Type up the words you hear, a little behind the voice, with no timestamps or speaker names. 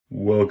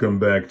Welcome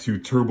back to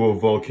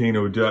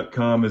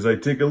TurboVolcano.com as I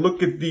take a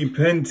look at the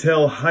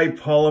Pentel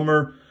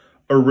HI-POLYMER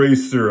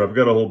eraser. I've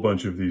got a whole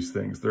bunch of these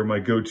things. They're my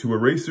go-to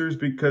erasers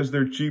because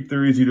they're cheap,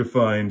 they're easy to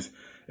find,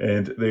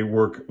 and they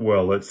work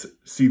well. Let's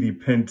see the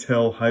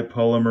Pentel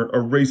HI-POLYMER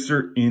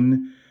eraser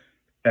in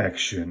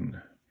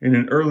action. In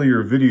an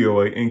earlier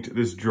video, I inked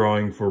this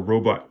drawing for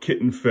Robot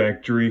Kitten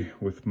Factory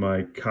with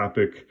my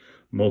Copic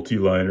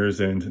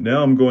multi-liners, and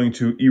now I'm going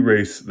to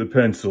erase the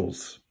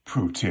pencils.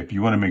 Pro tip,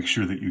 you want to make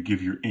sure that you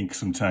give your ink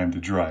some time to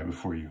dry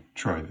before you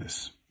try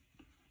this,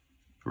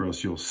 or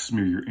else you'll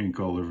smear your ink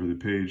all over the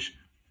page.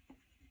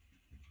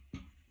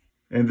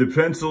 And the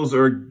pencils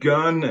are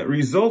gone.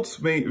 Results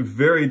may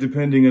vary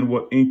depending on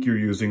what ink you're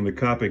using. The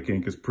Copic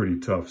ink is pretty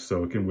tough,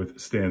 so it can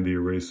withstand the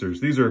erasers.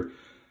 These are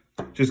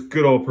just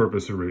good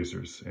all-purpose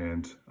erasers,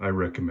 and I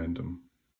recommend them.